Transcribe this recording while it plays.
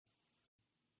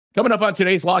Coming up on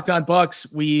today's Locked On Bucks,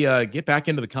 we get back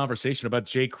into the conversation about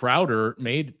Jae Crowder.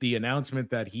 Made the announcement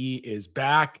that he is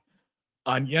back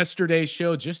on yesterday's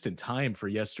show, just in time for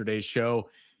yesterday's show.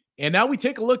 And now we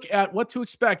take a look at what to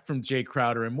expect from Jae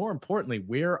Crowder. And more importantly,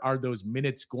 where are those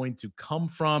minutes going to come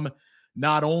from?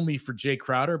 Not only for Jae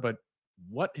Crowder, but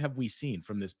what have we seen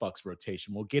from this Bucks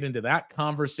rotation? We'll get into that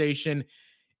conversation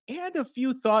and a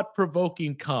few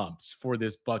thought-provoking comps for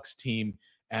this Bucks team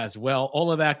as well.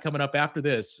 All of that coming up after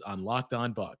this on Locked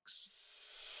On Bucks.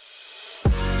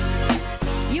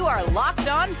 You are Locked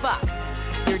On Bucks,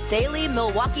 your daily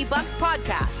Milwaukee Bucks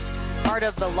podcast, part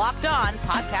of the Locked On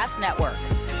Podcast Network,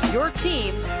 your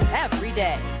team every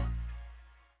day.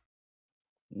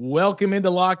 Welcome into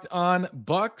Locked On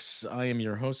Bucks. I am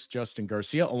your host, Justin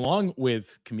Garcia, along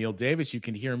with Camille Davis. You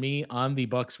can hear me on the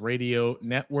Bucks Radio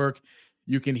Network.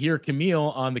 You can hear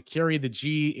Camille on the Carry the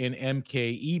G in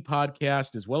MKE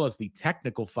podcast, as well as the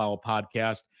Technical Foul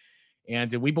podcast.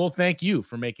 And we both thank you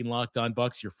for making Locked On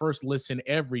Bucks your first listen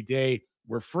every day.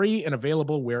 We're free and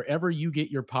available wherever you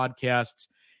get your podcasts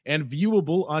and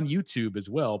viewable on YouTube as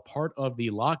well, part of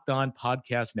the Locked On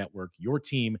Podcast Network, your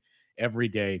team every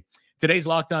day. Today's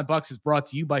Locked On Bucks is brought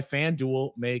to you by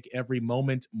FanDuel. Make every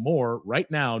moment more.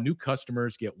 Right now, new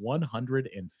customers get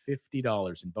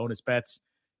 $150 in bonus bets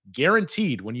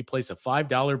guaranteed when you place a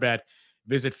 $5 bet.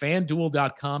 Visit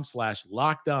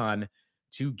fanduel.com/lockedon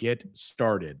to get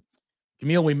started.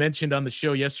 Camille, we mentioned on the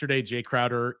show yesterday, Jae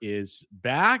Crowder is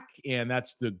back, and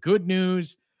that's the good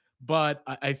news. But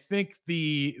I think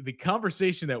the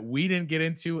conversation that we didn't get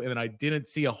into, and I didn't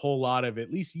see a whole lot of,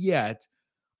 at least yet,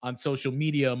 on social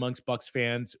media amongst Bucks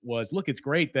fans was, look, it's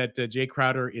great that Jae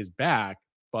Crowder is back,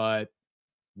 but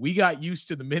we got used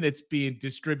to the minutes being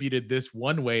distributed this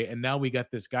one way, and now we got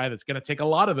this guy that's going to take a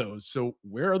lot of those. So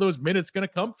where are those minutes going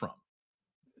to come from?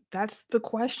 That's the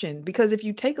question, because if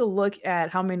you take a look at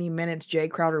how many minutes Jae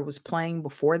Crowder was playing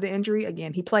before the injury,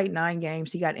 again, he played 9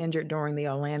 games. He got injured during the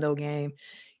Orlando game.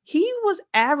 He was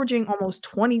averaging almost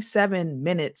 27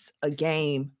 minutes a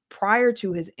game prior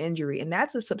to his injury, and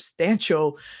that's a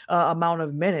substantial amount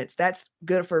of minutes. That's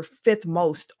good for 5th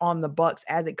most on the Bucks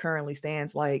as it currently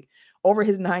stands. Like, over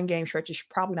his 9-game stretch, it's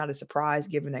probably not a surprise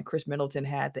given that Chris Middleton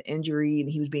had the injury and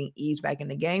he was being eased back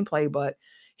into gameplay, but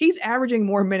he's averaging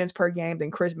more minutes per game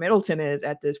than Chris Middleton is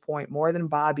at this point, more than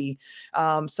Bobby.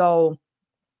 So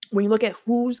when you look at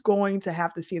who's going to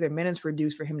have to see their minutes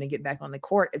reduced for him to get back on the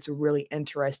court, it's a really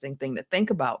interesting thing to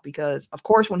think about because, of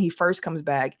course, when he first comes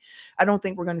back, I don't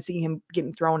think we're going to see him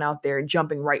getting thrown out there and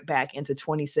jumping right back into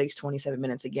 26, 27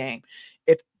 minutes a game.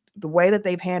 If the way that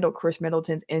they've handled Chris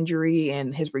Middleton's injury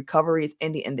and his recovery is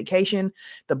any indication,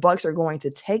 the Bucks are going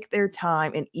to take their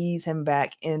time and ease him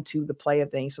back into the play of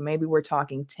things. So maybe we're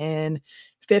talking 10,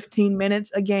 15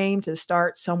 minutes a game to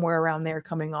start, somewhere around there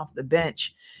coming off the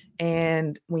bench.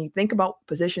 And when you think about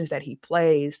positions that he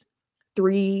plays,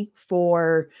 3,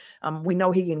 4, we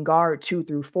know he can guard 2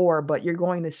 through 4, but you're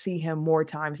going to see him more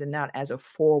times than not as a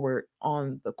forward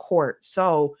on the court.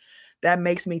 So that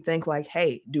makes me think like,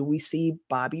 hey, do we see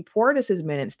Bobby Portis's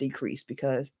minutes decrease?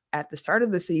 Because at the start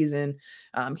of the season,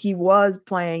 he was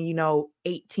playing,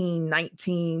 18,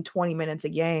 19, 20 minutes a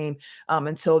game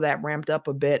until that ramped up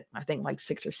a bit, I think like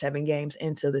 6 or 7 games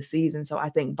into the season. So I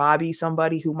think Bobby's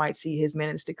somebody who might see his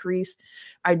minutes decrease.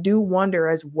 I do wonder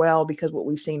as well, because what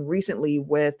we've seen recently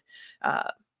with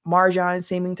Marjan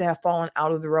seeming to have fallen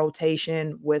out of the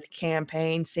rotation, with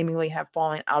Campaign seemingly have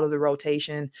fallen out of the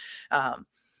rotation.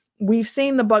 We've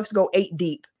seen the Bucks go 8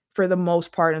 deep for the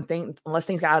most part, and unless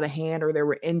things got out of hand or there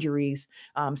were injuries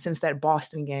since that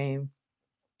Boston game.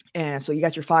 And so you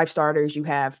got your 5 starters, you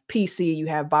have PC, you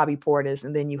have Bobby Portis,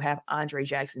 and then you have Andre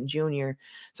Jackson Jr.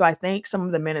 So I think some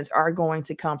of the minutes are going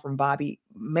to come from Bobby,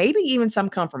 maybe even some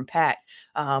come from Pat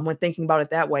when thinking about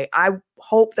it that way. I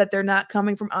hope that they're not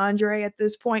coming from Andre at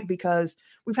this point because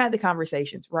we've had the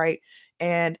conversations, right?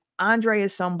 And Andre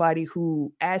is somebody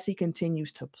who, as he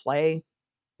continues to play,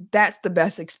 that's the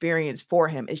best experience for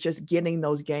him. It's just getting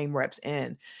those game reps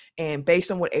in. And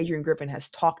based on what Adrian Griffin has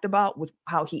talked about with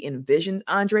how he envisions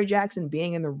Andre Jackson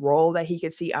being in the role that he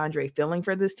could see Andre filling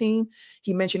for this team,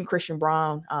 he mentioned Christian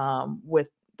Braun with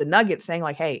the Nuggets saying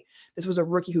like, hey, this was a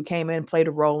rookie who came in, played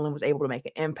a role, and was able to make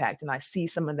an impact. And I see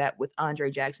some of that with Andre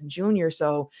Jackson Jr.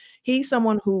 So he's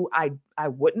someone who I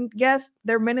wouldn't guess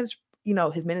their minutes,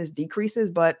 his minutes decreases.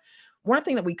 But one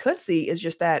thing that we could see is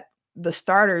just that the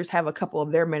starters have a couple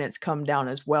of their minutes come down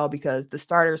as well, because the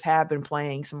starters have been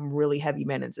playing some really heavy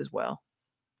minutes as well.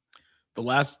 The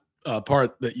last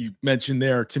part that you mentioned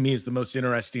there to me is the most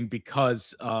interesting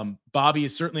because Bobby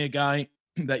is certainly a guy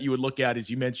that you would look at, as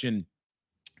you mentioned,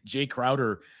 Jae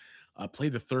Crowder.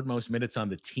 played the third most minutes on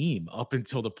the team up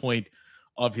until the point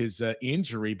of his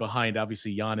injury, behind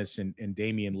obviously Giannis and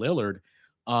Damian Lillard.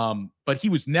 But he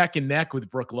was neck and neck with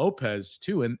Brook Lopez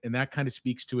too, and that kind of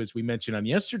speaks to, as we mentioned on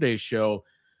yesterday's show,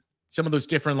 some of those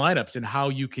different lineups and how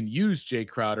you can use Jae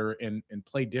Crowder and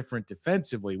play different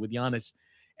defensively with Giannis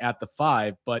at the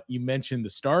 5. But you mentioned the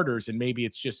starters, and maybe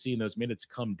it's just seeing those minutes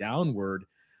come downward.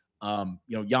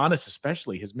 Giannis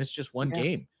especially has missed just one Yeah.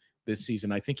 game this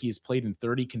season. I think he's played in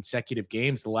 30 consecutive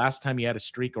games. The last time he had a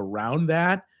streak around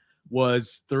that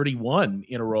was 31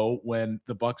 in a row when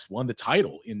the Bucks won the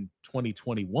title in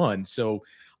 2021. So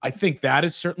I think that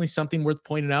is certainly something worth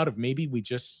pointing out, of maybe we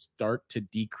just start to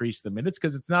decrease the minutes,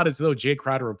 because it's not as though Jae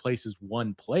Crowder replaces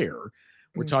one player.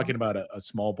 We're Mhm. talking about a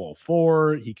small ball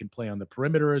 4. He can play on the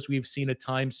perimeter, as we've seen at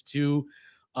times too.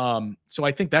 So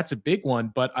I think that's a big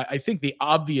one, but I think the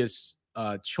obvious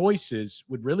choices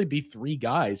would really be 3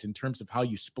 guys in terms of how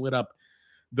you split up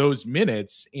those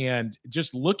minutes. And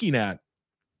just looking at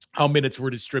how minutes were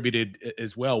distributed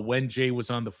as well when Jay was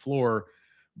on the floor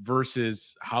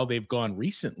versus how they've gone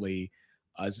recently.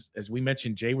 As we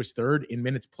mentioned, Jay was third in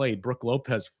minutes played, Brook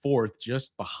Lopez fourth,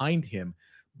 just behind him.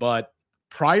 But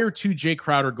prior to Jae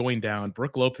Crowder going down,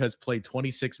 Brook Lopez played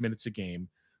 26 minutes a game.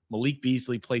 Malik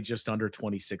Beasley played just under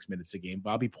 26 minutes a game.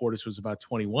 Bobby Portis was about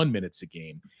 21 minutes a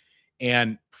game.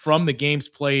 And from the games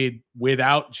played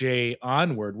without Jay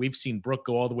onward, we've seen Brook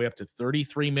go all the way up to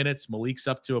 33 minutes. Malik's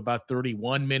up to about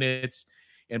 31 minutes,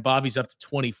 and Bobby's up to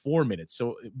 24 minutes.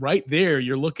 So right there,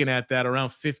 you're looking at that around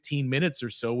 15 minutes or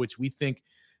so, which we think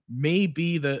may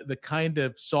be the kind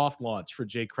of soft launch for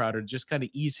Jae Crowder to just kind of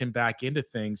ease him back into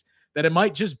things. That it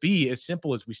might just be as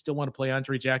simple as we still want to play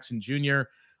Andre Jackson Jr.,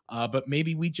 but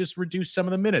maybe we just reduce some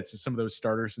of the minutes of some of those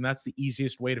starters, and that's the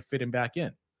easiest way to fit him back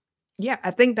in. Yeah,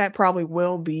 I think that probably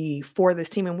will be for this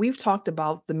team. And we've talked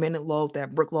about the minute load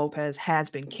that Brook Lopez has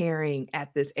been carrying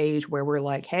at this age, where we're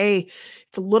like, hey,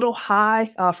 it's a little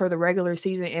high for the regular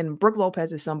season. And Brook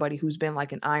Lopez is somebody who's been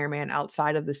like an Iron Man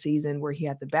outside of the season, where he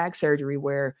had the back surgery,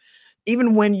 where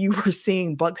even when you were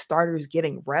seeing Buck starters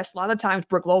getting rest, a lot of times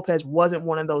Brook Lopez wasn't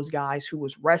one of those guys who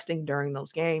was resting during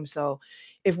those games. So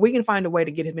if we can find a way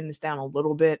to get his minutes down a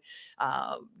little bit,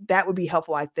 that would be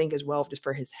helpful, I think, as well, just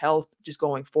for his health, just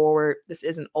going forward. This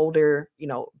is an older,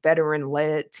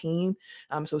 veteran-led team.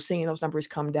 So seeing those numbers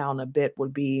come down a bit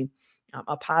would be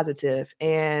a positive.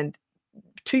 And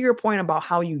to your point about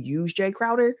how you use Jae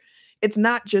Crowder, it's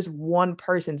not just one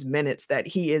person's minutes that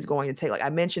he is going to take. Like I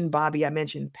mentioned Bobby, I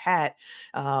mentioned Pat,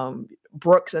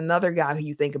 Brooks, another guy who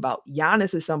you think about.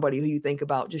 Giannis is somebody who you think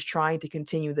about just trying to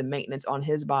continue the maintenance on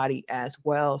his body as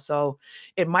well. So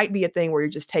it might be a thing where you're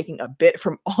just taking a bit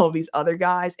from all of these other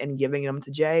guys and giving them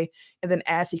to Jay. And then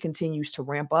as he continues to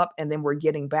ramp up, and then we're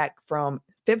getting back from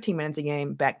 15 minutes a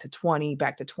game back to 20,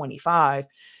 back to 25,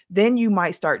 then you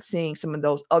might start seeing some of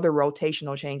those other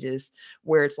rotational changes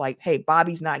where it's like, hey,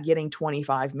 Bobby's not getting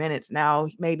 25 minutes. Now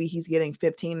maybe he's getting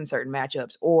 15 in certain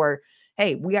matchups, or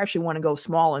hey, we actually want to go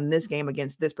small in this game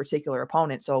against this particular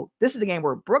opponent. So this is the game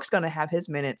where Brooks going to have his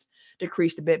minutes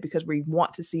decreased a bit because we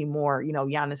want to see more,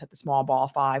 Giannis at the small ball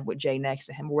 5 with Jay next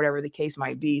to him, or whatever the case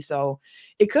might be. So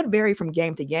it could vary from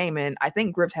game to game. And I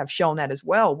think Grips have shown that as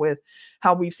well with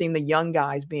how we've seen the young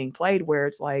guys being played, where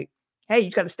it's like, hey,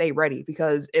 you got to stay ready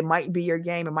because it might be your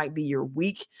game, it might be your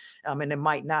week, and it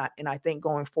might not. And I think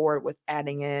going forward with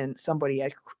adding in somebody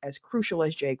as crucial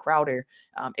as Jae Crowder,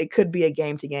 it could be a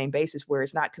game-to-game basis where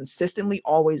it's not consistently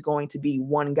always going to be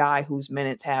one guy whose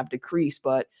minutes have decreased,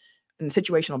 but in a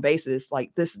situational basis,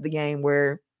 like this is the game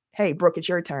where, hey, Brooke, it's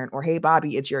your turn, or hey,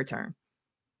 Bobby, it's your turn.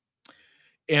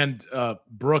 And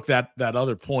Brooke, that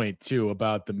other point too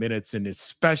about the minutes, and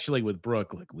especially with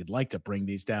Brooke, like we'd like to bring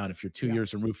these down if you're 2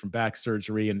 years removed from back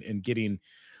surgery and getting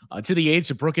to the age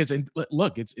that Brooke is. And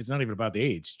look, it's not even about the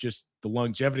age, just the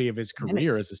longevity of his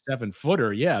career Minutes. as a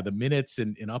 7-footer. Yeah, the minutes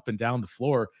and up and down the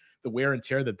floor, the wear and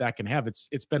tear that can have.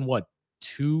 It's been what,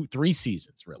 2-3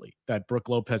 seasons really that Brooke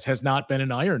Lopez has not been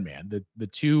an Iron Man. The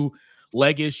 2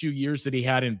 leg issue years that he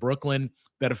had in Brooklyn,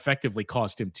 that effectively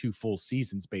cost him 2 full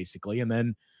seasons basically, and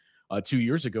then 2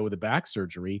 years ago with the back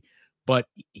surgery. But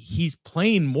he's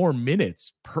playing more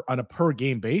minutes on a per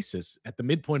game basis at the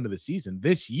midpoint of the season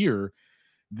this year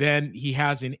than he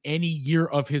has in any year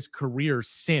of his career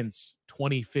since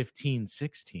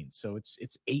 2015-16. So it's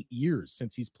 8 years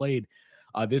since he's played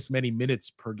this many minutes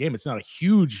per game. It's not a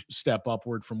huge step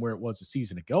upward from where it was a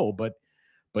season ago, but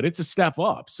it's a step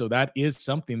up. So that is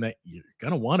something that you're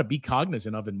going to want to be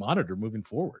cognizant of and monitor moving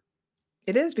forward.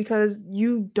 It is because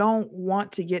you don't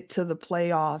want to get to the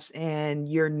playoffs and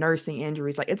you're nursing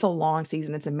injuries. Like it's a long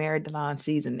season, it's a marathon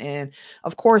season. And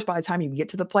of course, by the time you get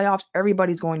to the playoffs,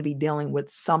 everybody's going to be dealing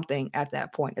with something at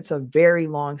that point. It's a very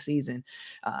long season.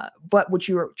 But what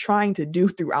you're trying to do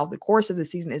throughout the course of the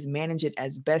season is manage it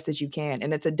as best as you can.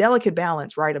 And it's a delicate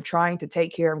balance, right? Of trying to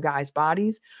take care of guys'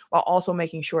 bodies while also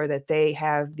making sure that they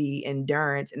have the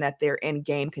endurance and that they're in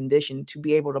game condition to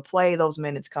be able to play those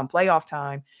minutes come playoff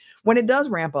time when it does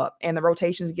ramp up and the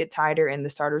rotations get tighter and the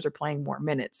starters are playing more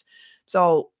minutes.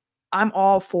 So I'm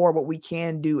all for what we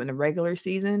can do in the regular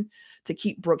season to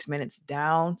keep Brooks' minutes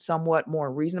down somewhat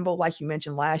more reasonable. Like you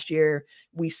mentioned last year,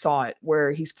 we saw it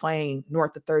where he's playing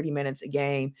north of 30 minutes a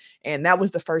game. And that was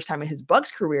the first time in his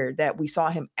Bucks career that we saw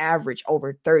him average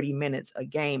over 30 minutes a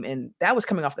game. And that was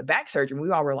coming off the back surgery. We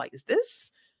all were like, is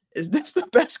this the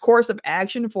best course of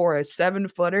action for a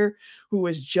 7-footer who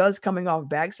is just coming off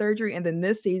back surgery? And then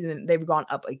this season, they've gone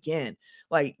up again.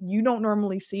 Like, you don't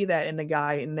normally see that in a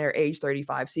guy in their age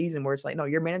 35 season where it's like, no,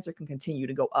 your minutes can continue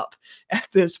to go up at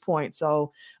this point.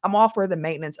 So I'm all for the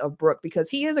maintenance of Brook because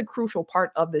he is a crucial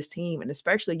part of this team, and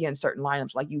especially against certain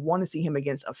lineups. Like, you want to see him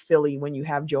against a Philly when you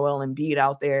have Joel Embiid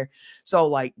out there. So,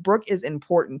 like, Brook is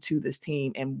important to this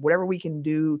team, and whatever we can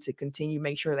do to continue to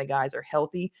make sure that guys are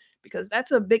healthy, because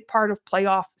that's a big part of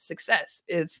playoff success.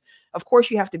 Is, of course,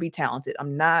 you have to be talented.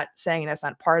 I'm not saying that's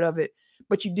not part of it,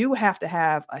 but you do have to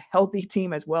have a healthy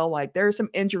team as well. Like, there's some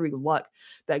injury luck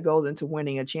that goes into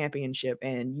winning a championship,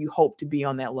 and you hope to be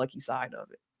on that lucky side of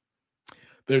it.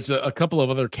 There's a couple of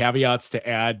other caveats to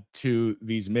add to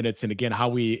these minutes, and again, how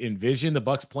we envision the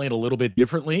Bucks playing a little bit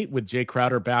differently with Jae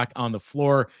Crowder back on the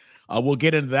floor. We'll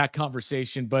get into that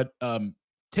conversation, but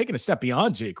taking a step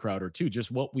beyond Jae Crowder too, just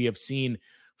what we have seen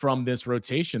from this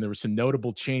rotation. There were some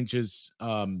notable changes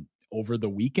over the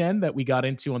weekend that we got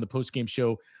into on the postgame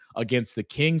show against the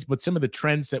Kings, but some of the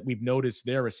trends that we've noticed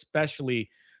there, especially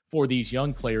for these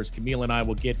young players. Camille and I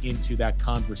will get into that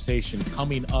conversation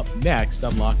coming up next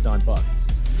on Locked On Bucks.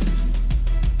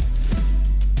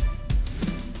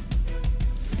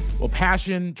 Well,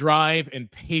 passion, drive,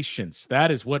 and patience,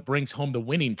 that is what brings home the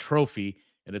winning trophy,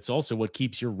 and it's also what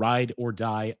keeps your ride or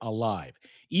die alive.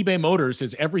 eBay Motors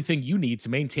is everything you need to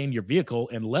maintain your vehicle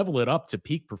and level it up to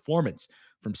peak performance.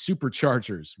 From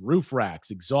superchargers, roof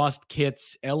racks, exhaust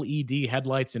kits, LED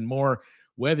headlights, and more.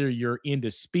 Whether you're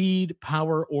into speed,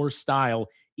 power, or style,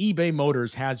 eBay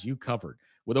Motors has you covered.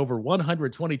 With over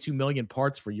 122 million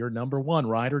parts for your number one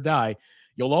ride or die,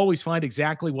 you'll always find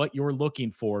exactly what you're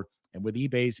looking for. And with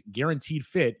eBay's Guaranteed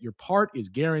Fit, your part is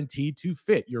guaranteed to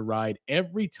fit your ride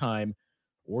every time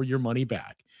or your money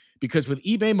back. Because with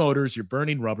eBay Motors, you're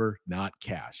burning rubber, not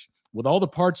cash. With all the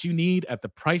parts you need at the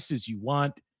prices you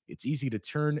want, it's easy to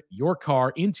turn your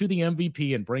car into the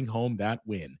MVP and bring home that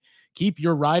win. Keep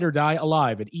your ride or die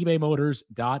alive at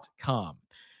ebaymotors.com.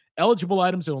 Eligible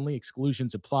items only,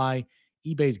 exclusions apply.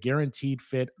 eBay's Guaranteed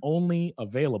Fit only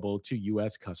available to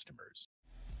U.S. customers.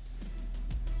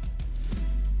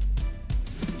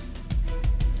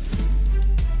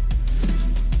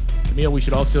 Camille, we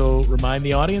should also remind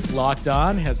the audience, Locked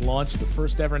On has launched the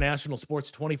first ever national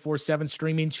sports 24/7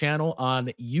 streaming channel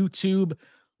on YouTube,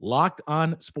 Locked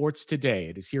On Sports Today.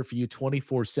 It is here for you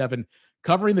 24/7,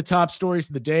 covering the top stories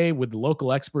of the day with the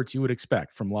local experts you would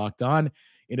expect from Locked On.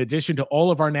 In addition to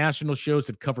all of our national shows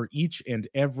that cover each and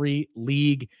every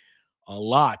league, a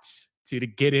lot to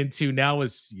get into now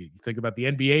as you think about the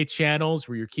NBA channels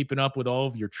where you're keeping up with all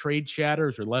of your trade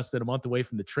chatters. We're less than a month away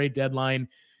from the trade deadline.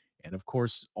 And of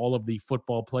course, all of the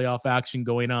football playoff action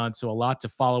going on. So a lot to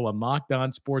follow on Locked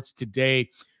On Sports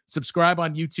Today. Subscribe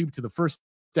on YouTube to the First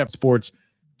Step Sports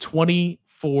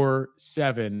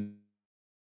 24/7.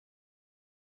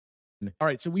 All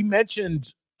right, so we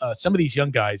mentioned some of these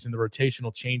young guys and the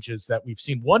rotational changes that we've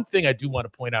seen. One thing I do want to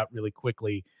point out really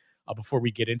quickly before we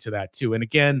get into that too, and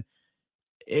again,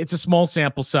 it's a small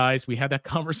sample size. We had that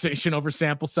conversation over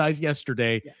sample size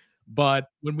yesterday, but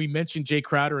when we mentioned Jae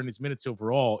Crowder and his minutes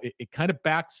overall, it kind of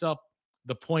backs up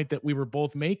the point that we were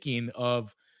both making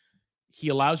of he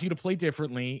allows you to play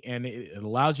differently, and it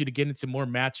allows you to get into more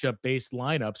matchup-based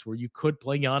lineups where you could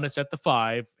play Giannis at the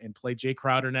 5 and play Jae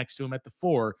Crowder next to him at the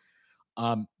 4.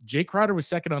 Jae Crowder was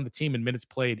second on the team in minutes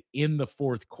played in the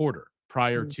fourth quarter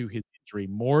prior to his injury,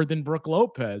 more than Brook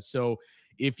Lopez. So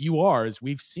if you are, as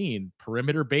we've seen,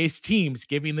 perimeter-based teams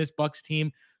giving this Bucks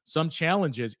team some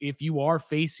challenges, if you are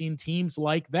facing teams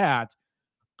like that,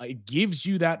 it gives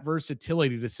you that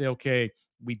versatility to say, okay,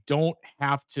 we don't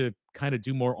have to kind of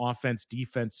do more offense,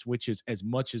 defense switches as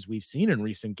much as we've seen in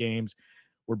recent games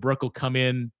where Brook will come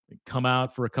in, come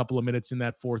out for a couple of minutes in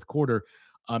that fourth quarter.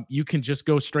 you can just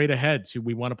go straight ahead to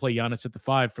we want to play Giannis at the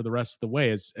 5 for the rest of the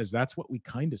way, as that's what we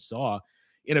kind of saw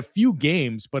in a few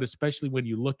games, but especially when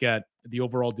you look at the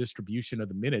overall distribution of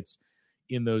the minutes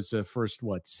in those first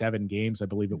 7 games, I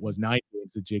believe it was 9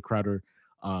 games that Jae Crowder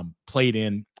played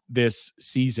in this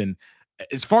season.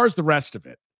 As far as the rest of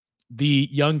it, the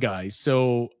young guys,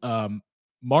 so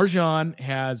MarJon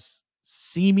has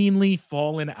seemingly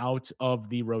fallen out of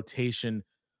the rotation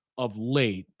of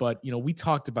late, but we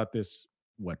talked about this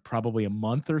probably a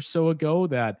month or so ago,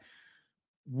 that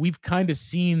we've kind of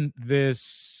seen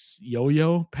this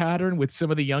yo-yo pattern with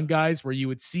some of the young guys where you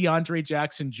would see Andre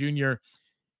Jackson Jr.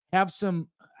 have some,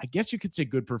 I guess you could say,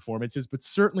 good performances, but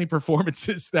certainly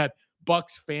performances that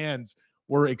Bucks fans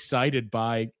were excited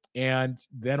by. And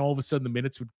then all of a sudden the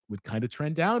minutes would kind of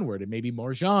trend downward, and maybe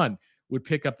MarJon would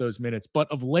pick up those minutes.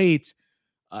 But of late,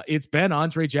 it's been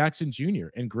Andre Jackson Jr.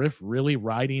 and Griff really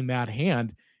riding that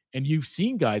hand. And you've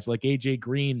seen guys like AJ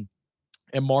Green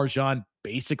and MarJon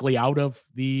basically out of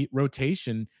the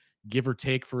rotation, give or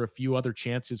take, for a few other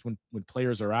chances when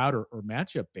players are out or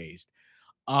matchup based.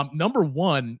 Number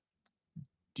one,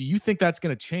 do you think that's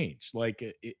going to change?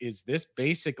 Like, is this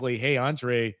basically, hey,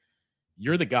 Andre,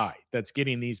 you're the guy that's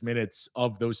getting these minutes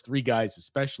of those 3 guys,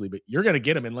 especially, but you're going to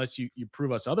get them unless you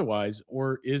prove us otherwise?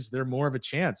 Or is there more of a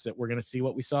chance that we're going to see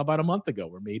what we saw about a month ago,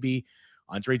 where maybe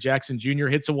Andre Jackson Jr.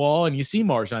 hits a wall and you see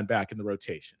MarJon back in the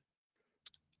rotation?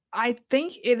 I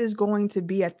think it is going to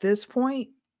be, at this point,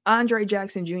 Andre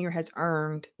Jackson Jr. has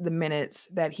earned the minutes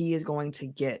that he is going to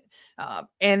get.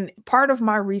 And part of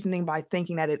my reasoning by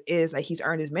thinking that it is that he's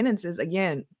earned his minutes is,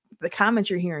 again, the comments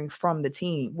you're hearing from the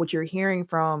team, what you're hearing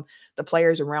from the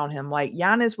players around him. Like,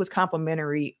 Giannis was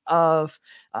complimentary of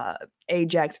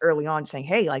Ajax early on, saying,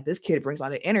 hey, like, this kid brings a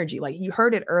lot of energy. Like, you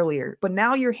heard it earlier, but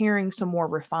now you're hearing some more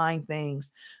refined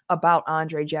things about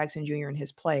Andre Jackson Jr. and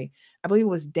his play. I believe it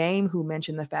was Dame who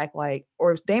mentioned the fact, like, or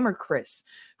it was Dame or Chris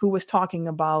who was talking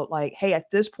about, like, hey,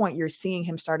 at this point, you're seeing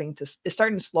him starting to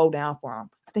slow down for him.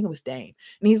 I think it was Dame.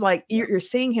 And he's like, you're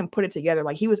seeing him put it together.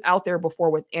 Like, he was out there before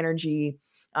with energy,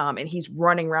 and he's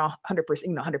running around 100%,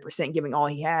 100% giving all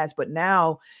he has. But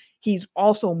now he's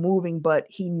also moving, but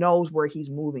he knows where he's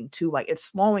moving to. Like, it's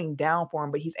slowing down for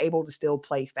him, but he's able to still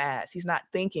play fast. He's not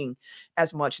thinking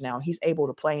as much now. He's able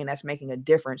to play, and that's making a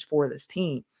difference for this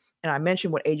team. And I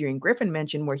mentioned what Adrian Griffin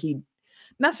mentioned, where he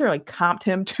necessarily comped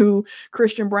him to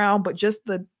Christian Braun, but just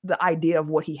the idea of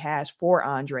what he has for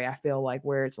Andre, I feel like,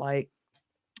 where it's like,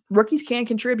 rookies can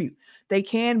contribute. They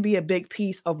can be a big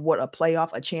piece of what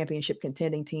a championship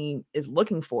contending team is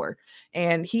looking for.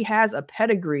 And he has a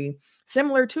pedigree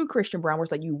similar to Christian Braun, where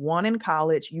it's like, you won in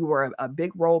college, you were a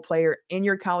big role player in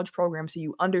your college program, so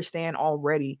you understand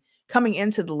already coming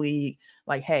into the league,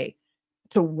 like, hey,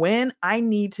 to win, I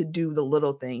need to do the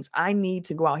little things. I need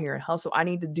to go out here and hustle. I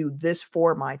need to do this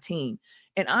for my team.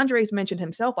 And Andre's mentioned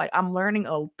himself, like, I'm learning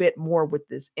a bit more with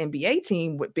this NBA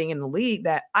team, with being in the league,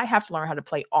 that I have to learn how to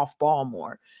play off ball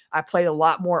more. I played a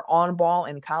lot more on ball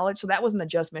in college. So that was an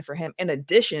adjustment for him, in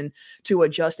addition to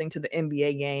adjusting to the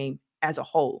NBA game as a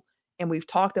whole. And we've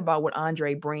talked about what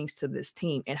Andre brings to this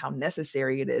team and how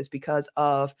necessary it is because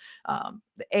of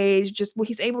the age, just what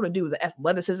he's able to do, the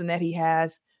athleticism that he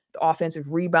has, the offensive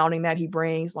rebounding that he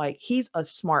brings. Like, he's a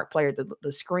smart player.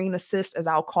 The screen assist, as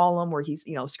I'll call him, where he's,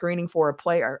 screening for a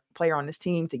player on this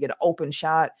team to get an open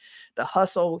shot, the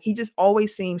hustle. He just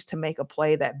always seems to make a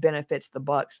play that benefits the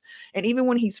Bucks. And even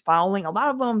when he's fouling, a lot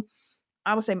of them,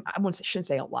 I would say, shouldn't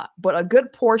say a lot, but a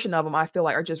good portion of them, I feel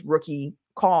like, are just rookie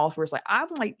calls where it's like, I'm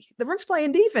like, the Rook's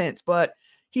playing defense, but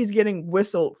he's getting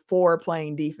whistled for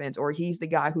playing defense, or he's the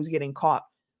guy who's getting caught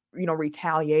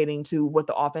retaliating to what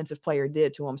the offensive player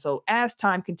did to him. So as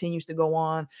time continues to go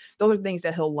on, those are things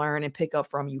that he'll learn and pick up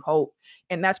from, you hope.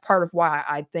 And that's part of why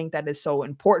I think that is so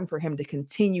important for him to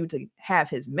continue to have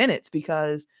his minutes,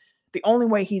 because the only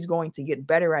way he's going to get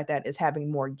better at that is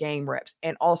having more game reps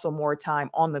and also more time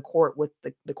on the court with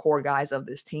the core guys of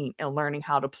this team and learning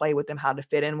how to play with them, how to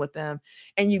fit in with them.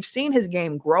 And you've seen his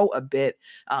game grow a bit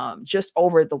just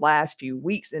over the last few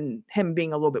weeks, and him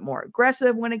being a little bit more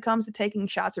aggressive when it comes to taking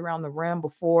shots around the rim.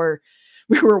 Before,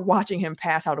 we were watching him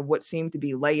pass out of what seemed to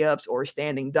be layups or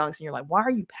standing dunks, and you're like, why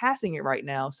are you passing it right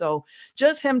now? So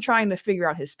just him trying to figure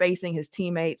out his spacing, his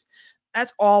teammates,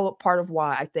 that's all part of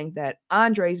why I think that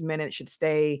Andre's minutes should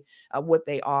stay what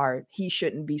they are. He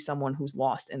shouldn't be someone who's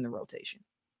lost in the rotation.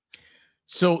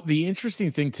 So the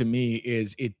interesting thing to me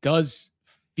is it does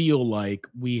feel like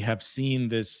we have seen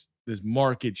this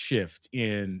market shift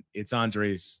in it's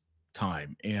Andre's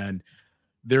time, and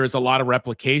there is a lot of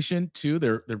replication too.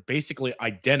 They're basically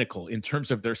identical in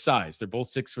terms of their size. They're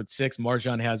both 6'6".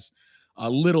 MarJon has a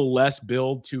little less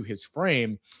build to his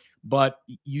frame, But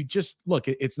you just look,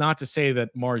 it's not to say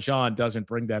that MarJon doesn't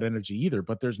bring that energy either,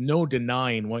 but there's no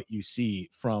denying what you see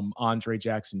from Andre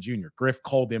Jackson Jr. Griff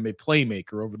called him a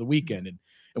playmaker over the weekend. And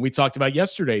we talked about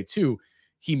yesterday too.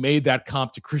 He made that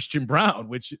comp to Christian Brown,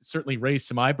 which certainly raised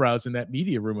some eyebrows in that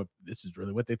media room of this is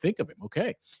really what they think of him.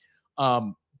 Okay.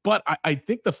 But I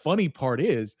think the funny part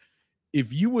is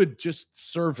if you would just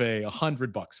survey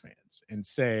 100 Bucks fans and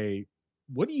say,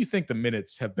 what do you think the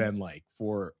minutes have been like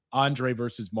for Andre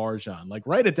versus MarJon? Like,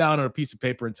 write it down on a piece of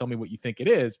paper and tell me what you think it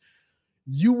is.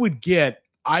 You would get,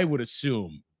 I would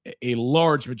assume, a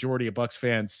large majority of Bucks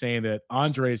fans saying that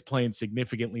Andre is playing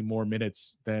significantly more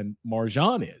minutes than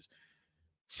MarJon is.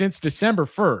 Since December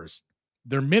 1st,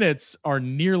 their minutes are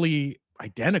nearly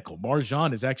identical.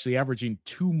 MarJon is actually averaging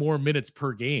 2 more minutes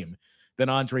per game than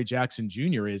Andre Jackson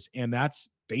Jr. is, and that's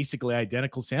basically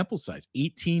identical sample size.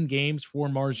 18 games for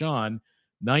MarJon,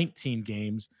 19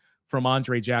 games from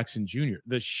Andre Jackson Jr.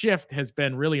 The shift has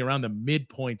been really around the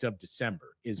midpoint of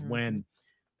December is when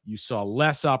you saw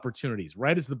less opportunities.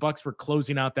 Right as the Bucks were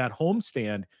closing out that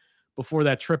homestand before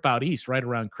that trip out east, right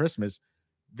around Christmas,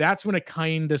 that's when it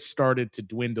kind of started to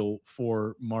dwindle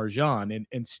for MarJon.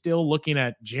 And still looking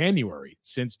at January,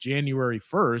 since January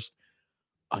 1st,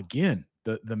 again,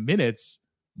 the minutes,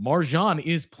 MarJon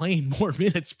is playing more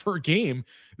minutes per game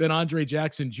than Andre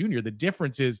Jackson Jr. The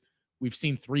difference is we've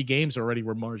seen 3 games already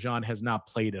where MarJon has not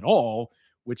played at all,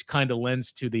 which kind of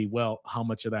lends to the, well, how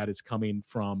much of that is coming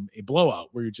from a blowout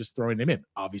where you're just throwing him in?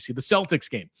 Obviously, the Celtics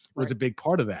game was a big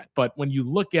part of that. But when you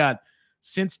look at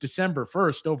since December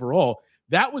 1st overall,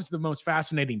 that was the most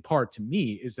fascinating part to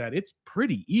me, is that it's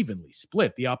pretty evenly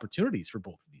split, the opportunities for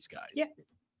both of these guys. Yeah.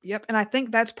 Yep. And I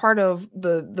think that's part of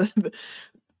the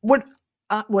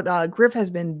what Griff has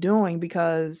been doing,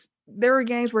 because there are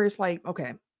games where it's like,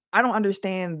 okay, I don't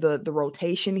understand the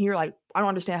rotation here. Like, I don't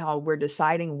understand how we're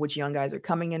deciding which young guys are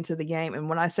coming into the game. And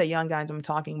when I say young guys, I'm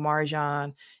talking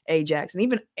MarJon, Ajax, and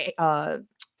even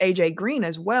AJ Green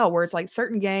as well, where it's like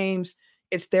certain games,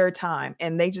 it's their time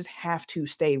and they just have to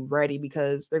stay ready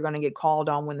because they're going to get called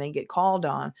on when they get called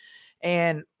on.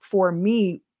 And for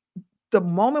me, the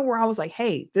moment where I was like,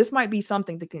 hey, this might be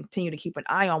something to continue to keep an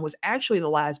eye on was actually the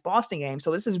last Boston game.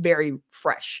 So this is very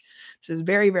fresh. This is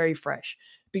very, very fresh,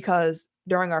 because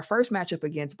during our first matchup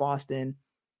against Boston,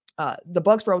 the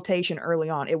Bucks rotation early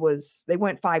on, they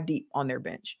went 5 deep on their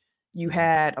bench. You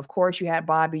had, of course, you had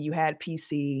Bobby, you had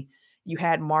PC, you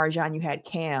had MarJon, you had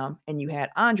Cam, and you had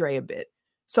Andre a bit.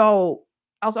 So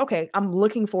I was okay. I'm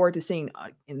looking forward to seeing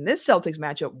in this Celtics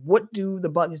matchup, what do the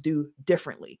Bucks do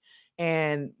differently?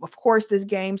 And of course, this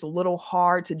game's a little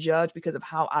hard to judge because of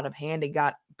how out of hand it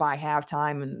got by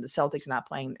halftime and the Celtics not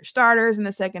playing their starters in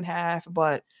the second half.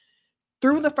 But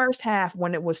through the first half,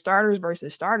 when it was starters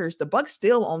versus starters, the Bucks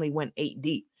still only went 8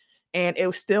 deep. And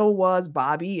it still was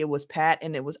Bobby, it was Pat,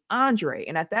 and it was Andre.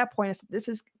 And at that point, this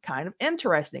is kind of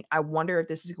interesting. I wonder if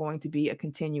this is going to be a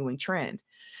continuing trend.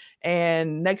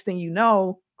 And next thing you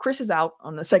know, Chris is out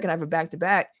on the second half of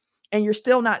back-to-back, and you're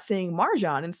still not seeing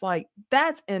MarJon. And it's like,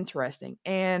 that's interesting.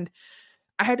 And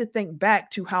I had to think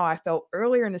back to how I felt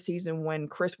earlier in the season when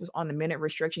Chris was on the minute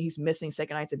restriction. He's missing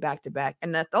second nights of back-to-back.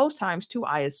 And at those times too,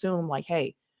 I assumed like,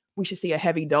 hey, we should see a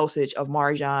heavy dosage of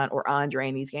MarJon or Andre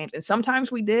in these games. And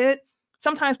sometimes we did,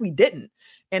 sometimes we didn't.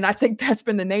 And I think that's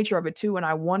been the nature of it too. And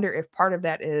I wonder if part of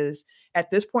that is at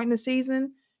this point in the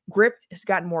season, Grip has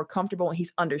gotten more comfortable and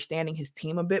he's understanding his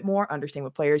team a bit more, understand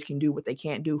what players can do, what they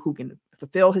can't do, who can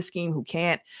fulfill his scheme, who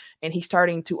can't. And he's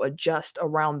starting to adjust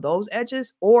around those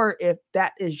edges, or if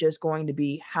that is just going to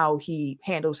be how he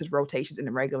handles his rotations in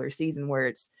the regular season, where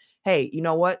it's, hey, you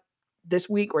know what, this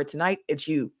week or tonight, it's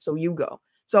you. So you go.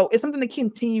 So it's something to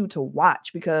continue to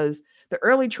watch, because the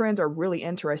early trends are really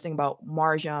interesting about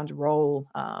MarJon's role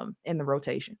in the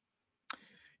rotation.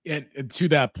 And to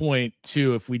that point,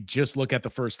 too, if we just look at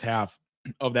the first half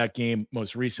of that game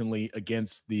most recently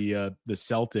against the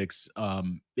Celtics,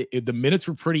 the minutes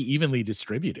were pretty evenly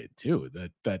distributed, too.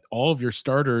 That all of your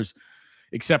starters,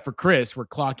 except for Chris, were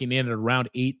clocking in at around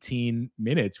 18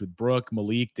 minutes with Brooke,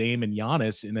 Malik, Dame, and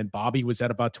Giannis. And then Bobby was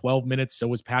at about 12 minutes. So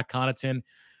was Pat Connaughton,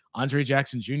 Andre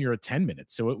Jackson Jr. at 10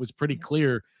 minutes. So it was pretty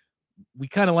clear we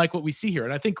kind of like what we see here.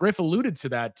 And I think Griff alluded to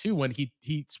that too, when he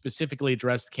specifically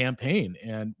addressed Campaign,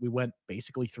 and we went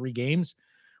basically 3 games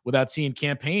without seeing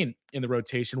Campaign in the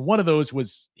rotation. One of those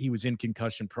was he was in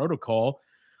concussion protocol.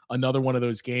 Another one of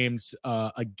those games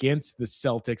against the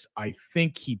Celtics, I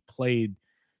think he played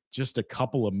just a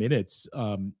couple of minutes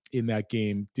in that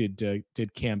game,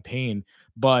 did Campaign.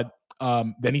 But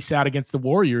then he sat against the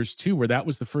Warriors too, where that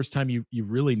was the first time you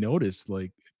really noticed,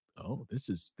 like, oh, this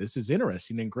is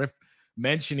interesting. And Griff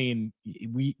mentioning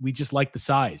we just like the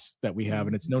size that we have,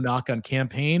 and it's Mhm. no knock on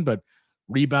campaign, but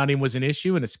rebounding was an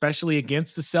issue, and especially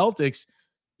against the Celtics,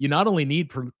 you not only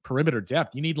need perimeter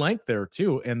depth, you need length there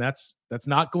too, and that's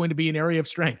not going to be an area of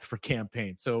strength for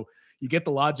campaign. So you get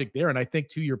the logic there, and I think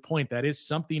to your point, that is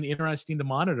something interesting to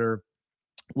monitor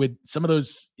with some of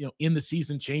those, in the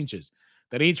season changes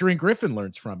that Adrian Griffin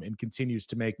learns from and continues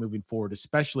to make moving forward,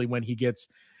 especially when he gets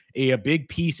a big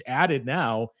piece added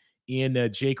now in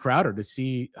Jae Crowder, to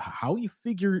see how you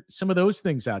figure some of those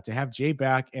things out, to have Jay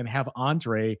back and have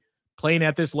Andre playing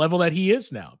at this level that he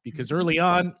is now. Because Mhm. early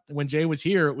on, when Jay was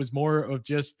here, it was more of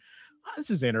just, this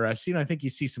is interesting. I think you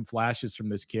see some flashes from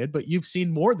this kid, but you've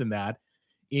seen more than that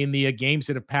in the games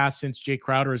that have passed since Jae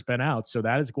Crowder has been out. So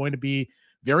that is going to be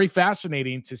very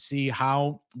fascinating to see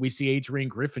how we see Adrian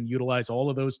Griffin utilize all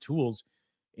of those tools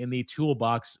in the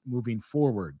toolbox moving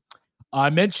forward. I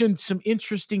mentioned some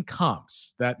interesting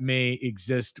comps that may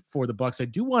exist for the Bucks. I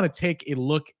do want to take a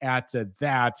look at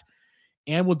that,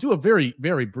 and we'll do a very,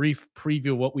 very brief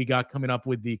preview of what we got coming up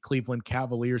with the Cleveland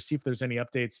Cavaliers. See if there's any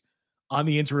updates on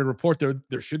the injury report.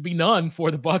 There should be none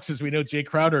for the Bucks, as we know Jae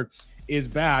Crowder is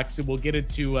back. So we'll get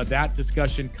into that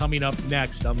discussion coming up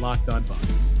next on Locked On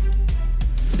Bucks.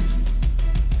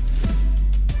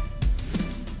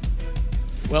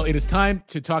 Well, it is time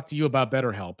to talk to you about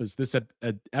BetterHelp, as this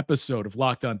episode of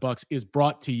Locked On Bucks is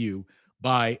brought to you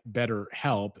by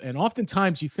BetterHelp. And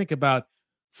oftentimes you think about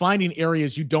finding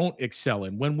areas you don't excel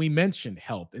in when we mention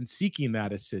help and seeking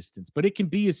that assistance. But it can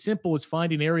be as simple as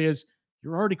finding areas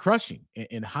you're already crushing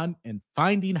and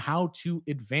finding how to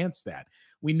advance that.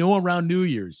 We know around New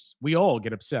Year's, we all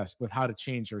get obsessed with how to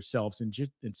change ourselves, and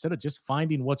just instead of just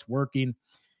finding what's working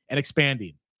and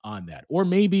expanding on that. Or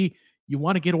maybe you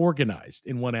want to get organized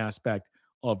in one aspect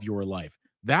of your life.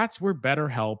 That's where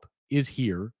BetterHelp is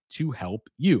here to help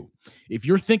you. If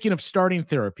you're thinking of starting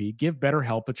therapy, give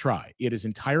BetterHelp a try. It is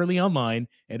entirely online,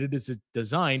 and it is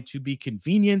designed to be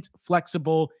convenient,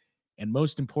 flexible, and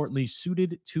most importantly,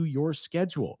 suited to your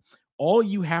schedule. All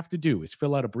you have to do is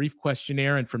fill out a brief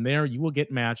questionnaire, and from there, you will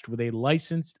get matched with a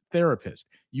licensed therapist.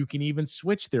 You can even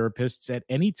switch therapists at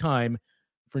any time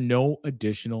for no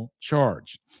additional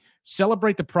charge.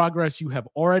 Celebrate the progress you have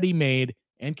already made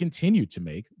and continue to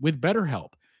make with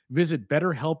BetterHelp. Visit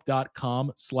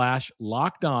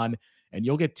betterhelp.com/lockedon, and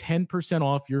you'll get 10%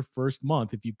 off your first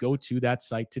month if you go to that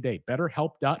site today.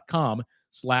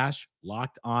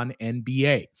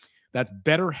 betterhelp.com/lockedonnba. That's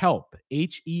BetterHelp,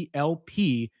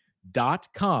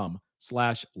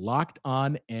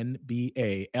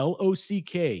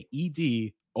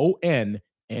 HELP.com/lockedonnba,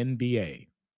 LOCKEDONNBA.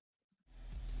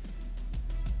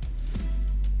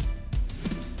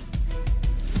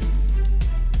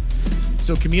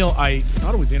 So, Camille, I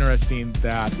thought it was interesting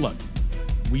that, look,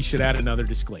 we should add another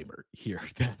disclaimer here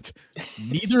that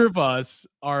neither of us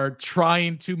are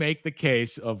trying to make the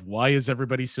case of why is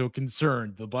everybody so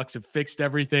concerned. The Bucks have fixed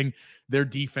everything. Their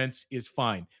defense is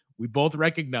fine. We both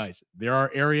recognize there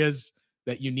are areas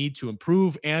that you need to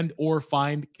improve and or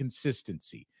find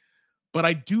consistency. But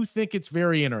I do think it's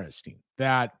very interesting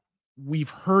that we've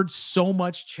heard so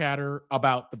much chatter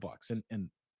about the Bucks. And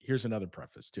here's another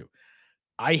preface too.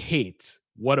 I hate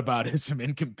whataboutism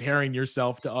and comparing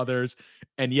yourself to others,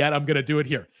 and yet I'm going to do it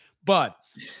here. But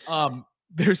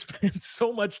there's been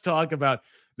so much talk about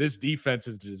this defense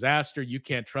is a disaster. You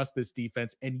can't trust this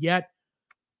defense. And yet,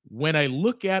 when I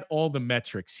look at all the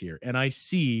metrics here and I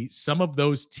see some of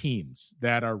those teams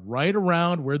that are right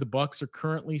around where the Bucks are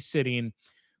currently sitting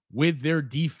with their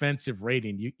defensive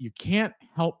rating, you can't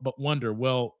help but wonder,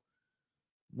 well,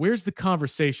 where's the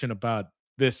conversation about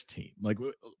this team? Like,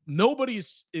 nobody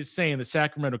is saying the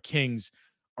Sacramento Kings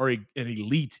are an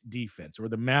elite defense, or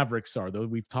the Mavericks are, though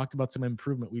we've talked about some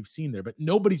improvement we've seen there, but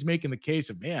nobody's making the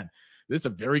case of, man, this is a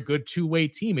very good two-way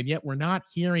team. And yet we're not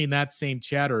hearing that same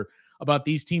chatter about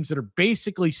these teams that are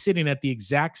basically sitting at the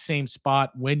exact same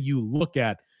spot when you look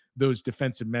at those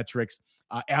defensive metrics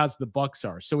as the Bucks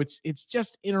are. So it's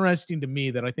just interesting to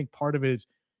me that I think part of it is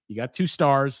you got two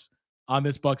stars on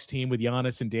this Bucks team with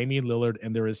Giannis and Damian Lillard,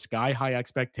 and there is sky-high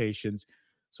expectations.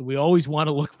 So we always want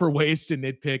to look for ways to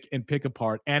nitpick and pick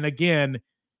apart. And again,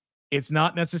 it's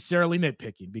not necessarily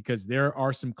nitpicking, because there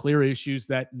are some clear issues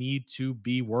that need to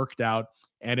be worked out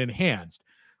and enhanced.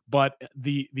 But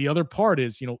the other part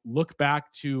is, look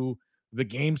back to the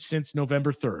game since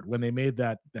November 3rd, when they made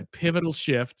that pivotal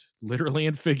shift, literally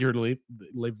and figuratively,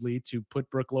 to put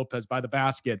Brook Lopez by the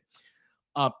basket.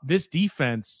 This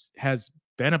defense has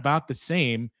been about the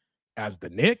same as the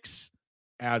Knicks,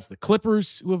 as the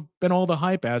Clippers, who have been all the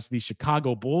hype, as the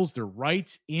Chicago Bulls. They're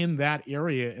right in that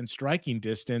area in striking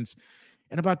distance,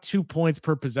 and about 2 points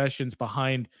per possessions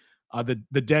behind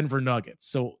the Denver Nuggets.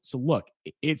 So look,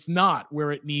 it's not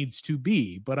where it needs to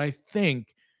be, but I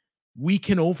think we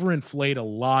can overinflate a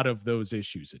lot of those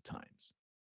issues at times.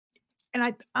 And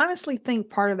I honestly think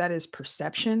part of that is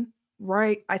perception,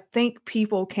 right? I think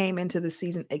people came into the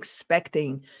season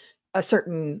expecting a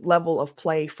certain level of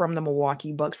play from the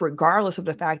Milwaukee Bucks, regardless of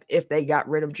the fact if they got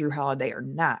rid of Drew Holiday or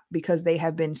not, because they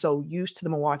have been so used to the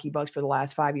Milwaukee Bucks for the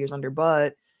last 5 years under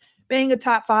Bud being a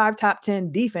top 5, top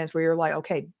 10 defense where you're like,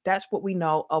 okay, that's what we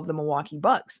know of the Milwaukee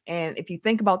Bucks. And if you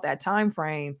think about that time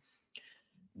frame,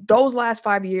 those last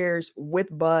 5 years with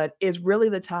Bud is really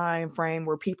the time frame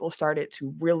where people started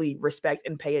to really respect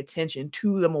and pay attention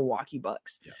to the Milwaukee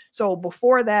Bucks. Yeah. So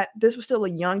before that, this was still a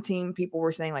young team. People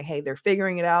were saying like, hey, they're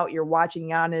figuring it out. You're watching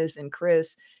Giannis and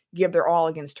Chris give their all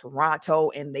against Toronto,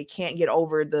 and they can't get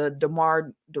over the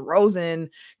DeMar DeRozan,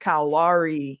 Kyle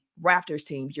Lowry Raptors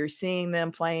teams. You're seeing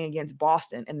them playing against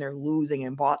Boston and they're losing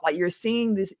in Boston. Like you're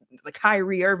seeing this, the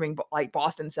Kyrie Irving, like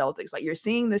Boston Celtics. Like you're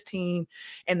seeing this team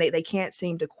and they can't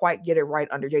seem to quite get it right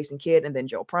under Jason Kidd and then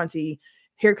Joe Prunty.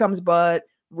 Here comes Bud,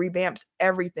 revamps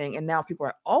everything. And now people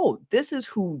are, oh, this is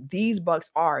who these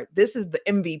Bucks are. This is the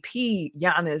MVP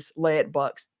Giannis-led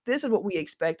Bucks. This is what we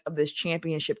expect of this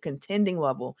championship contending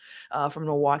level from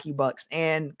Milwaukee Bucks.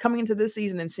 And coming into this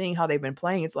season and seeing how they've been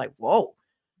playing, it's like, whoa,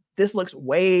 this looks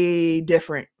way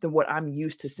different than what I'm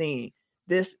used to seeing.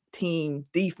 This team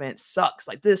defense sucks.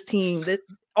 Like this team, that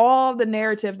all the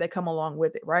narratives that come along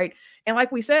with it, right? And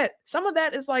like we said, some of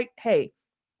that is like, hey,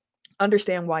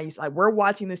 understand why you like we're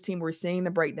watching this team, we're seeing the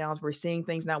breakdowns, we're seeing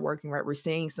things not working right, we're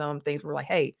seeing some things we're like,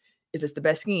 hey, is this the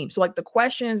best scheme? So like the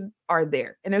questions are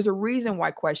there, and there's a reason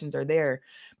why questions are there.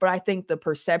 But I think the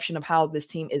perception of how this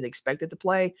team is expected to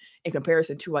play in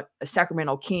comparison to like a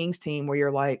Sacramento Kings team where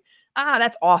you're like,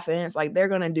 that's offense, like they're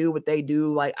gonna do what they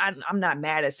do. Like I'm not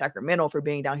mad at Sacramento for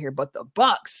being down here, but the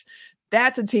Bucks,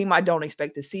 that's a team I don't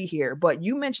expect to see here. But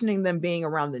you mentioning them being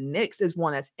around the Knicks is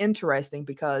one that's interesting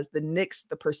because the Knicks,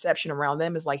 the perception around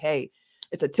them is like, hey,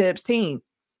 it's a Tibbs team.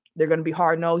 They're going to be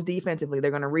hard-nosed defensively.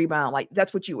 They're going to rebound. Like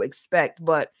that's what you expect,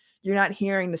 but you're not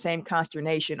hearing the same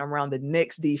consternation around the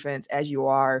Knicks defense as you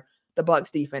are the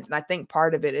Bucks defense. And I think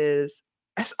part of it is,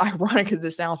 as ironic as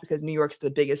this sounds, because New York's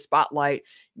the biggest spotlight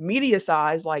media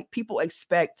size, like people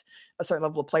expect a certain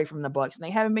level of play from the Bucks and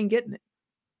they haven't been getting it.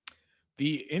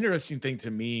 The interesting thing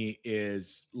to me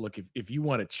is, look, if you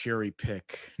want to cherry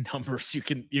pick numbers, you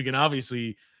can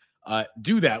obviously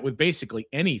do that with basically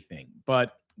anything.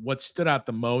 But what stood out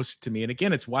the most to me, and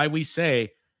again, it's why we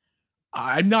say,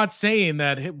 I'm not saying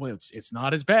that it's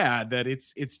not as bad, that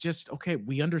it's just okay.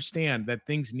 We understand that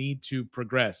things need to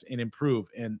progress and improve,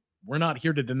 and we're not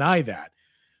here to deny that.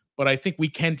 But I think we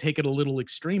can take it a little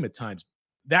extreme at times.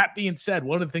 That being said,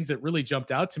 one of the things that really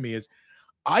jumped out to me is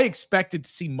I expected to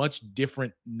see much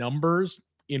different numbers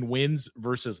in wins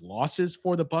versus losses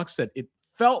for the Bucks. That it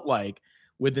felt like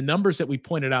with the numbers that we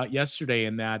pointed out yesterday,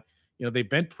 and that they've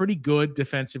been pretty good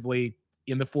defensively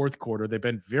in the fourth quarter. They've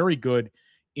been very good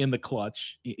in the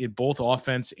clutch in both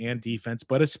offense and defense,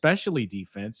 but especially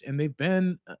defense. And they've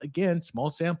been, again,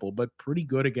 small sample, but pretty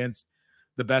good against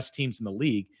the best teams in the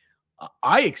league.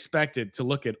 I expected to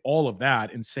look at all of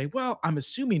that and say, well, I'm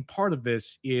assuming part of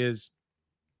this is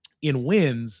in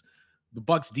wins, the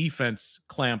Bucks defense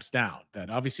clamps down. That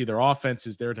obviously their offense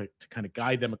is there to kind of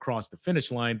guide them across the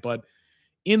finish line. But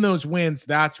in those wins,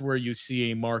 that's where you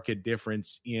see a marked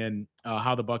difference in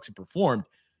how the Bucks have performed.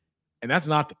 And that's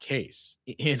not the case.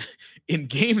 In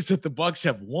games that the Bucks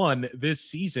have won this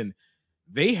season,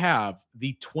 they have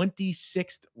the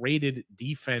 26th rated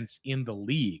defense in the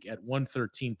league at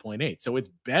 113.8. So it's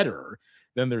better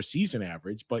than their season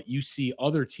average, but you see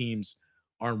other teams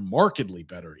are markedly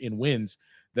better in wins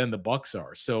than the Bucks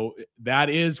are. So that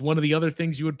is one of the other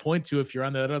things you would point to if you're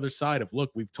on that other side of,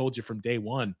 look, we've told you from day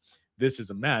one, this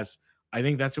is a mess. I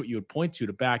think that's what you would point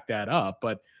to back that up.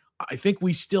 But I think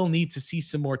we still need to see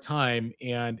some more time.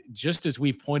 And just as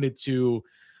we've pointed to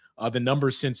the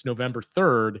numbers since November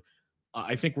 3rd,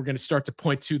 I think we're going to start to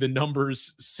point to the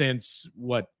numbers since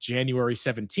January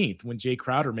 17th, when Jae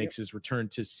Crowder makes his return,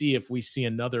 to see if we see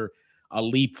another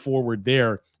leap forward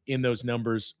there in those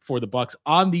numbers for the Bucks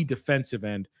on the defensive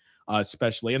end,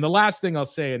 especially. And the last thing I'll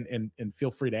say, and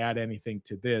feel free to add anything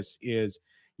to this, is,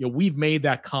 we've made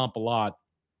that comp a lot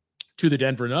to the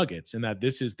Denver Nuggets, and that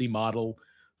this is the model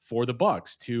for the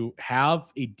Bucks, to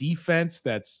have a defense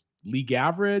that's league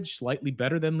average, slightly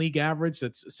better than league average,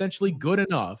 that's essentially good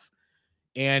enough,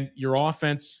 and your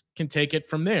offense can take it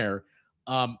from there.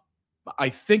 I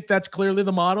think that's clearly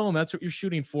the model, and that's what you're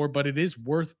shooting for. But it is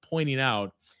worth pointing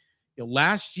out,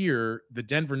 last year, the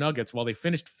Denver Nuggets, while they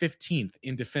finished 15th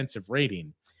in defensive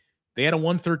rating, they had a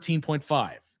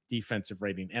 113.5 defensive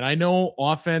rating. And I know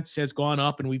offense has gone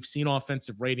up and we've seen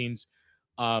offensive ratings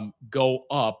go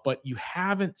up, but you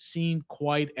haven't seen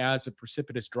quite as a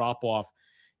precipitous drop off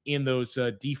in those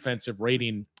defensive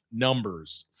rating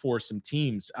numbers for some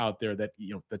teams out there that,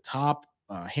 the top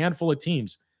handful of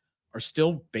teams are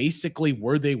still basically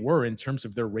where they were in terms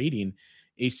of their rating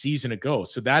a season ago.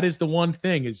 So that is the one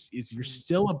thing is you're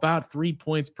still about 3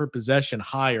 points per possession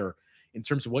higher in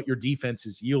terms of what your defense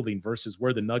is yielding versus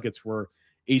where the Nuggets were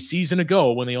a season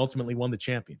ago when they ultimately won the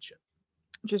championship.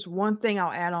 Just one thing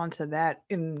I'll add on to that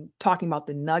in talking about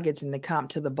the Nuggets and the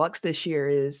comp to the Bucks this year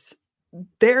is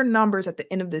their numbers at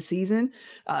the end of the season,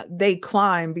 they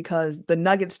climbed because the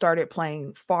Nuggets started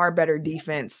playing far better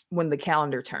defense when the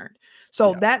calendar turned.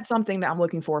 So that's something that I'm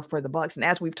looking for the Bucks. And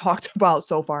as we've talked about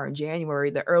so far in January,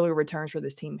 the early returns for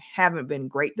this team haven't been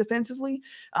great defensively.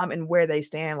 And where they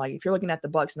stand, like if you're looking at the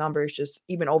Bucks numbers, just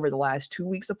even over the last 2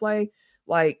 weeks of play,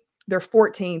 like they're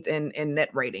 14th in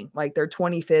net rating, like they're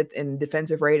 25th in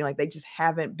defensive rating. Like they just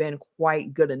haven't been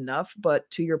quite good enough.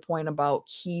 But to your point about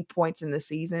key points in the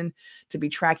season to be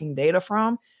tracking data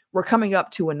from, we're coming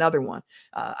up to another one.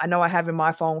 I know I have in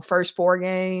my phone first 4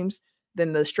 games,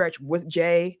 then the stretch with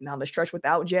Jay, now the stretch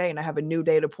without Jay, and I have a new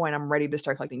data point I'm ready to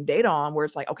start collecting data on where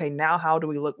it's like, okay, now how do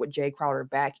we look with Jae Crowder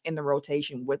back in the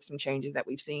rotation with some changes that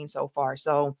we've seen so far?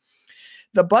 So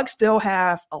the Bucks still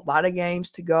have a lot of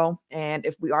games to go. And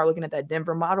if we are looking at that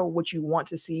Denver model, what you want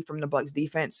to see from the Bucks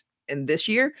defense in this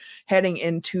year, heading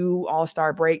into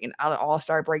All-Star break and out of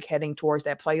All-Star break, heading towards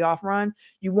that playoff run,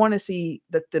 you want to see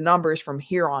that the numbers from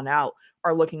here on out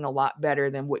are looking a lot better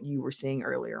than what you were seeing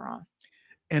earlier on.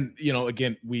 And,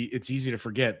 again, it's easy to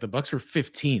forget the Bucks were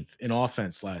 15th in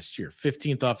offense last year,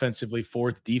 15th offensively,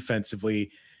 4th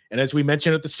defensively. And as we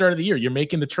mentioned at the start of the year, you're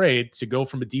making the trade to go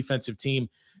from a defensive team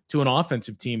to an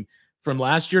offensive team. From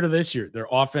last year to this year, their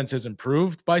offense has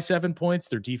improved by 7 points.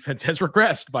 Their defense has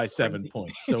regressed by 7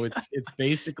 points. So it's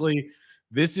basically,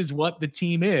 this is what the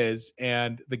team is.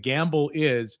 And the gamble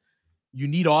is you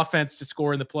need offense to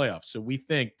score in the playoffs. So we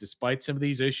think despite some of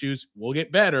these issues, we'll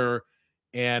get better.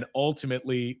 And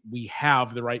ultimately, we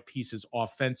have the right pieces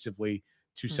offensively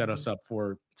to set us up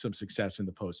for some success in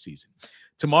the postseason.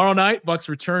 Tomorrow night, Bucks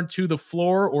return to the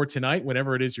floor, or tonight,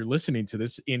 whenever it is you're listening to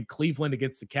this, in Cleveland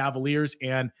against the Cavaliers.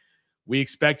 And we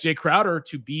expect Jae Crowder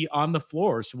to be on the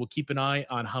floor. So we'll keep an eye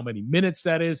on how many minutes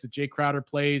that is that Jae Crowder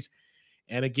plays.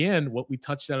 And again, what we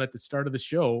touched on at the start of the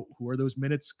show, who are those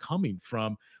minutes coming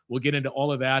from? We'll get into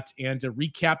all of that and to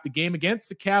recap the game against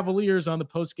the Cavaliers on the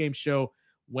postgame show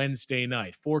Wednesday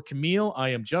night. For Camille, I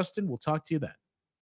am Justin. We'll talk to you then.